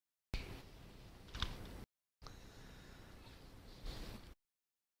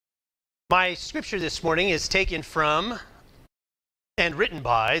My scripture this morning is taken from and written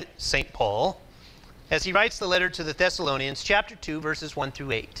by St. Paul as he writes the letter to the Thessalonians, chapter 2, verses 1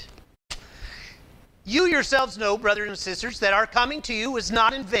 through 8. You yourselves know, brothers and sisters, that our coming to you was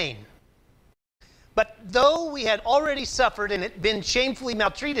not in vain. But though we had already suffered and had been shamefully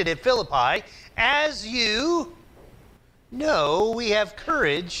maltreated at Philippi, as you know, we have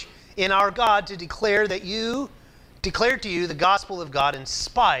courage in our God to declare to you the gospel of God in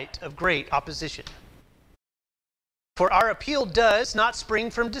spite of great opposition. For our appeal does not spring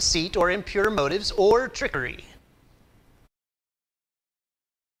from deceit or impure motives or trickery.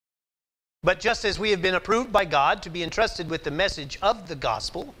 But just as we have been approved by God to be entrusted with the message of the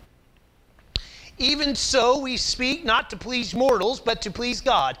gospel, even so we speak not to please mortals, but to please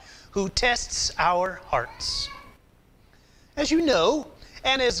God, who tests our hearts. As you know,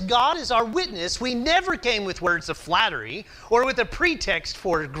 and as God is our witness, we never came with words of flattery or with a pretext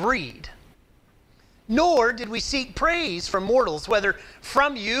for greed. Nor did we seek praise from mortals, whether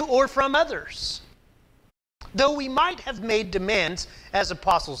from you or from others, though we might have made demands as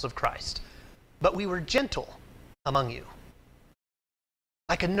apostles of Christ. But we were gentle among you,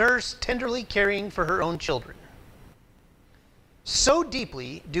 like a nurse tenderly caring for her own children. So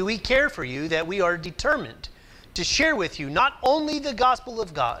deeply do we care for you that we are determined to share with you not only the gospel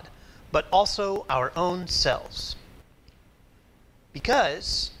of God, but also our own selves,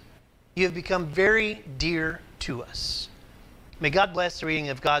 because you have become very dear to us. May God bless the reading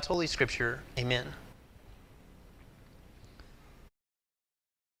of God's Holy Scripture. Amen.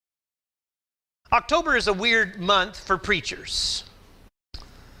 October is a weird month for preachers.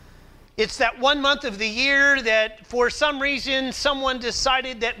 It's that one month of the year that for some reason someone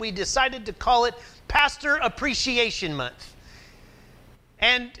decided to call it Pastor Appreciation Month.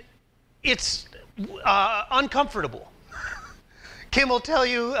 And it's uncomfortable. Kim will tell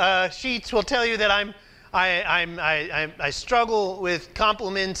you, Sheets will tell you that I struggle with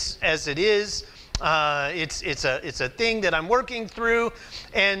compliments as it is. It's a thing that I'm working through,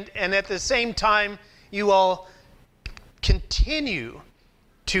 and at the same time, you all continue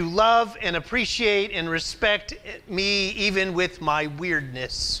to love and appreciate and respect me even with my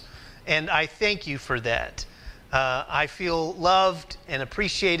weirdness, and I thank you for that. I feel loved and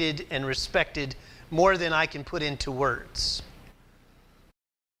appreciated and respected more than I can put into words.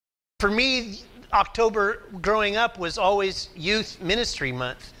 For me, October growing up was always Youth Ministry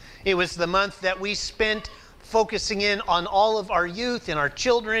Month. It was the month that we spent focusing in on all of our youth and our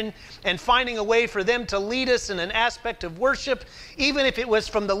children and finding a way for them to lead us in an aspect of worship, even if it was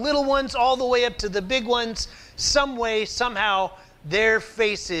from the little ones all the way up to the big ones. Some way, somehow, their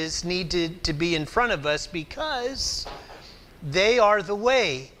faces needed to be in front of us because they are the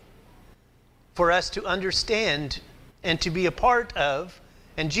way for us to understand and to be a part of,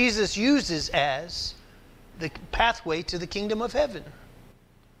 and Jesus uses as the pathway to the kingdom of heaven.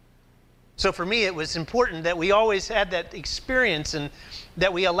 So for me, it was important that we always had that experience and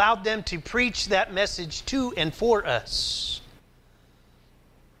that we allowed them to preach that message to and for us.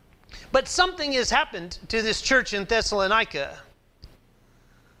 But something has happened to this church in Thessalonica.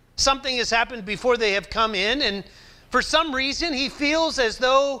 Something has happened before they have come in, and for some reason he feels as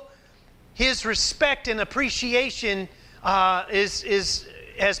though his respect and appreciation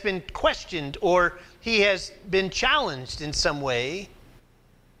has been questioned, or he has been challenged in some way.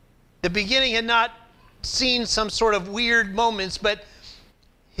 The beginning had not seen some sort of weird moments, but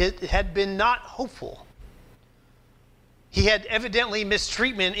it had been not hopeful. He had evidently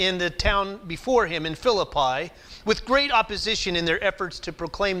mistreatment in the town before him in Philippi, with great opposition in their efforts to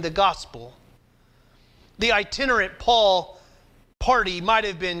proclaim the gospel. The itinerant Paul party might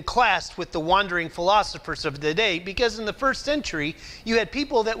have been classed with the wandering philosophers of the day, because in the first century you had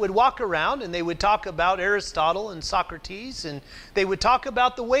people that would walk around and they would talk about Aristotle and Socrates, and they would talk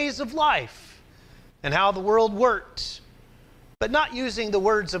about the ways of life and how the world worked, but not using the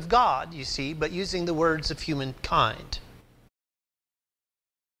words of God, you see, but using the words of humankind.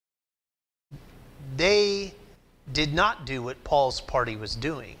 They did not do what Paul's party was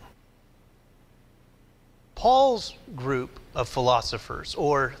doing. Paul's group of philosophers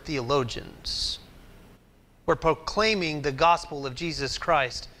or theologians were proclaiming the gospel of Jesus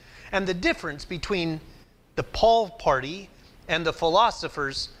Christ. And the difference between the Paul party and the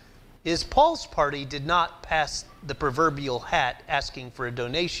philosophers is Paul's party did not pass the proverbial hat asking for a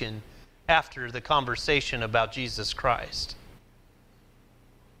donation after the conversation about Jesus Christ.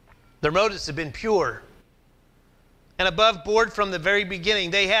 Their motives have been pure and above board from the very beginning.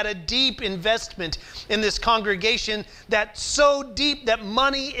 They had a deep investment in this congregation, that so deep that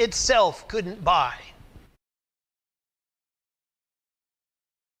money itself couldn't buy.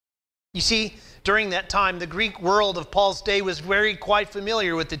 You see, during that time, the Greek world of Paul's day was quite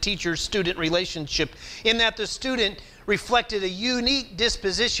familiar with the teacher-student relationship, in that the student reflected a unique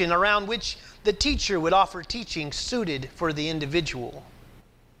disposition around which the teacher would offer teaching suited for the individual.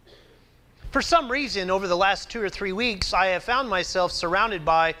 For some reason, over the last 2 or 3 weeks, I have found myself surrounded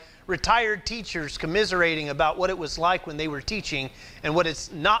by retired teachers commiserating about what it was like when they were teaching and what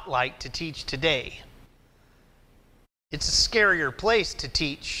it's not like to teach today. It's a scarier place to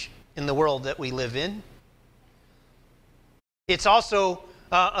teach in the world that we live in. It's also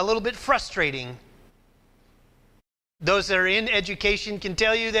a little bit frustrating. Those that are in education can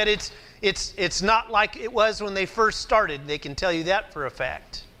tell you that it's not like it was when they first started. They can tell you that for a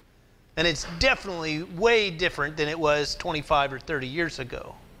fact. And it's definitely way different than it was 25 or 30 years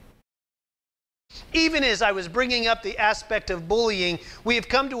ago. Even as I was bringing up the aspect of bullying, we have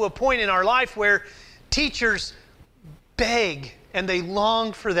come to a point in our life where teachers beg and they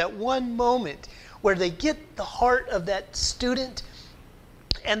long for that one moment where they get the heart of that student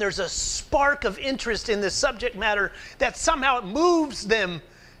and there's a spark of interest in the subject matter that somehow it moves them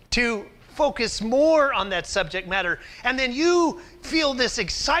to focus more on that subject matter. And then you feel this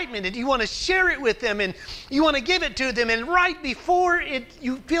excitement and you want to share it with them and you want to give it to them. And right before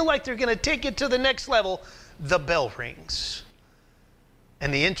you feel like they're going to take it to the next level, the bell rings.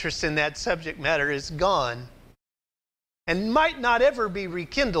 And the interest in that subject matter is gone and might not ever be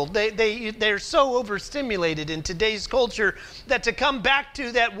rekindled. They're so overstimulated in today's culture that to come back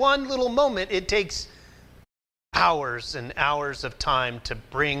to that one little moment, it takes hours and hours of time to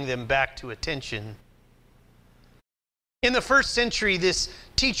bring them back to attention. In the first century, this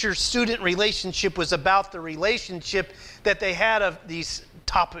teacher-student relationship was about the relationship that they had of these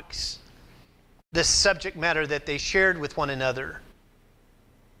topics, this subject matter that they shared with one another.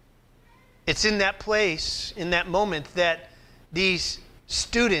 It's in that place, in that moment, that these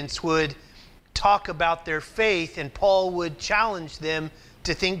students would talk about their faith and Paul would challenge them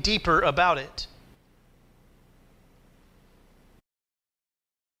to think deeper about it.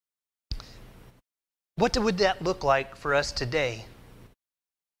 What would that look like for us today?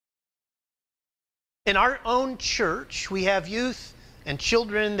 In our own church, we have youth and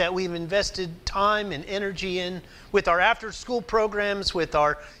children that we've invested time and energy in, with our after-school programs, with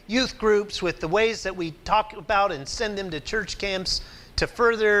our youth groups, with the ways that we talk about and send them to church camps to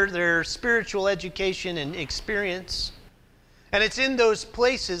further their spiritual education and experience. And it's in those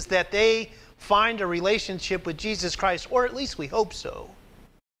places that they find a relationship with Jesus Christ, or at least we hope so.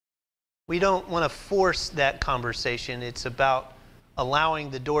 We don't want to force that conversation. It's about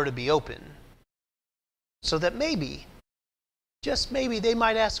allowing the door to be open so that maybe, just maybe, they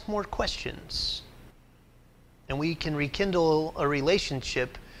might ask more questions and we can rekindle a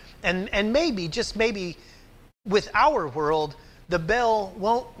relationship. And maybe, just maybe, with our world, the bell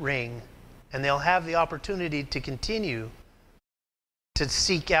won't ring and they'll have the opportunity to continue to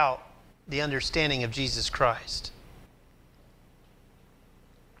seek out the understanding of Jesus Christ.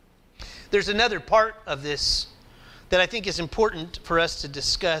 There's another part of this that I think is important for us to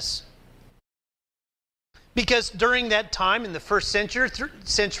discuss. Because during that time in the first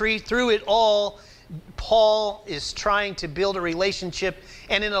century, through it all, Paul is trying to build a relationship.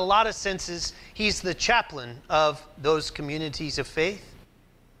 And in a lot of senses, he's the chaplain of those communities of faith.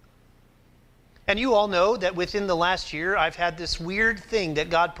 And you all know that within the last year, I've had this weird thing that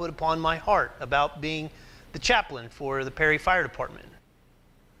God put upon my heart about being the chaplain for the Perry Fire Department.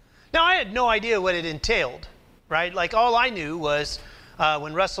 Now, I had no idea what it entailed, right? Like, all I knew was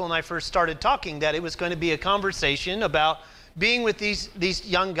when Russell and I first started talking that it was going to be a conversation about being with these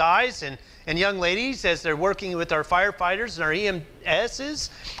young guys and young ladies as they're working with our firefighters and our EMSs.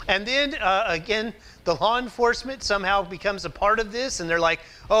 And then, again, the law enforcement somehow becomes a part of this. And they're like,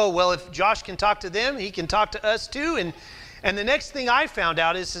 oh, well, if Josh can talk to them, he can talk to us too. And the next thing I found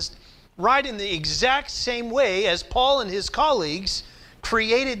out is right in the exact same way as Paul and his colleagues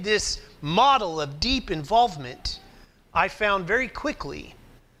created this model of deep involvement, I found very quickly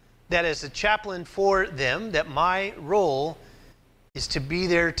that as a chaplain for them, that my role is to be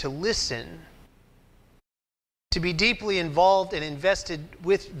there to listen, to be deeply involved and invested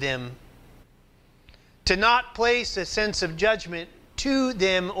with them, to not place a sense of judgment to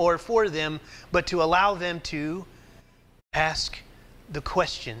them or for them, but to allow them to ask the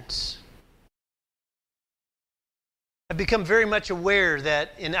questions. I've become very much aware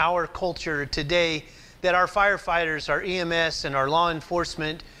that in our culture today, that our firefighters, our EMS, and our law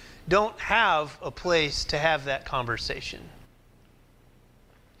enforcement don't have a place to have that conversation.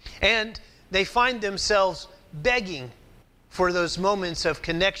 And they find themselves begging for those moments of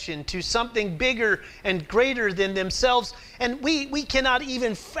connection to something bigger and greater than themselves. And we cannot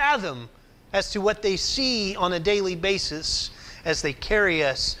even fathom as to what they see on a daily basis as they carry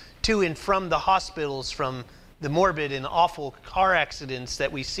us to and from the hospitals, from the morbid and awful car accidents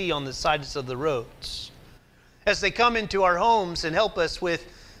that we see on the sides of the roads. As they come into our homes and help us with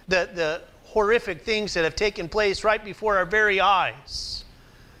the horrific things that have taken place right before our very eyes.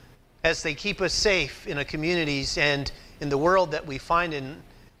 As they keep us safe in our communities and in the world that we find in.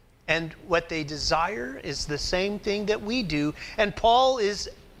 And what they desire is the same thing that we do. And Paul is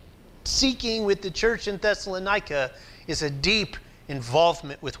seeking with the church in Thessalonica is a deep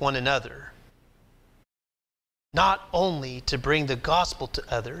involvement with one another. Not only to bring the gospel to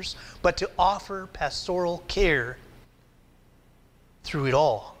others, but to offer pastoral care through it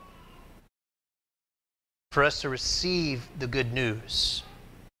all. For us to receive the good news.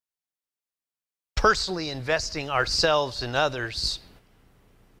 Personally investing ourselves in others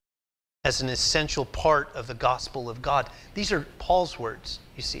as an essential part of the gospel of God. These are Paul's words,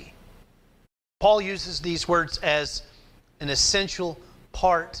 you see. Paul uses these words as an essential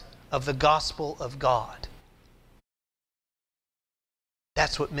part of the gospel of God.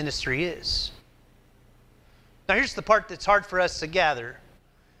 That's what ministry is. Now here's the part that's hard for us to gather.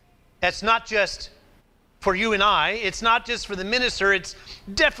 That's not just for you and I. It's not just for the minister. It's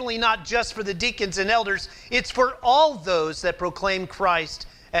definitely not just for the deacons and elders. It's for all those that proclaim Christ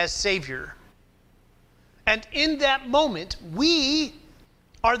as Savior. And in that moment, we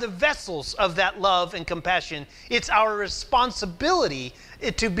are the vessels of that love and compassion. It's our responsibility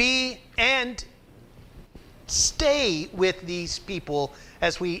to be and stay with these people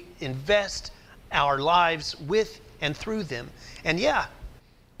as we invest our lives with and through them. And yeah,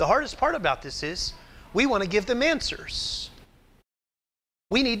 the hardest part about this is we want to give them answers.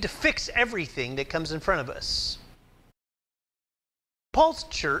 We need to fix everything that comes in front of us. Paul's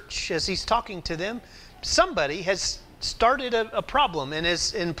church, as he's talking to them, somebody has started a problem and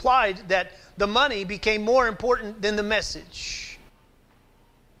has implied that the money became more important than the message.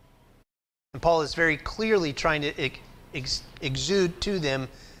 And Paul is very clearly trying to exude to them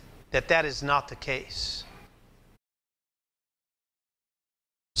that that is not the case.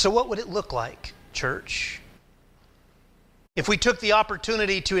 So what would it look like, church, if we took the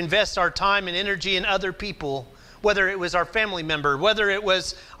opportunity to invest our time and energy in other people, whether it was our family member, whether it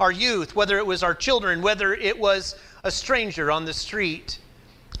was our youth, whether it was our children, whether it was a stranger on the street?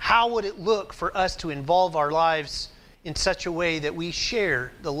 How would it look for us to involve our lives in such a way that we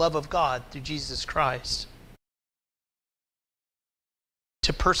share the love of God through Jesus Christ?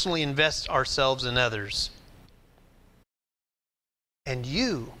 To personally invest ourselves in others. And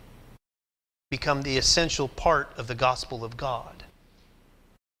you become the essential part of the gospel of God.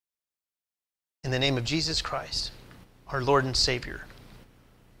 In the name of Jesus Christ, our Lord and Savior.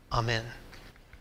 Amen.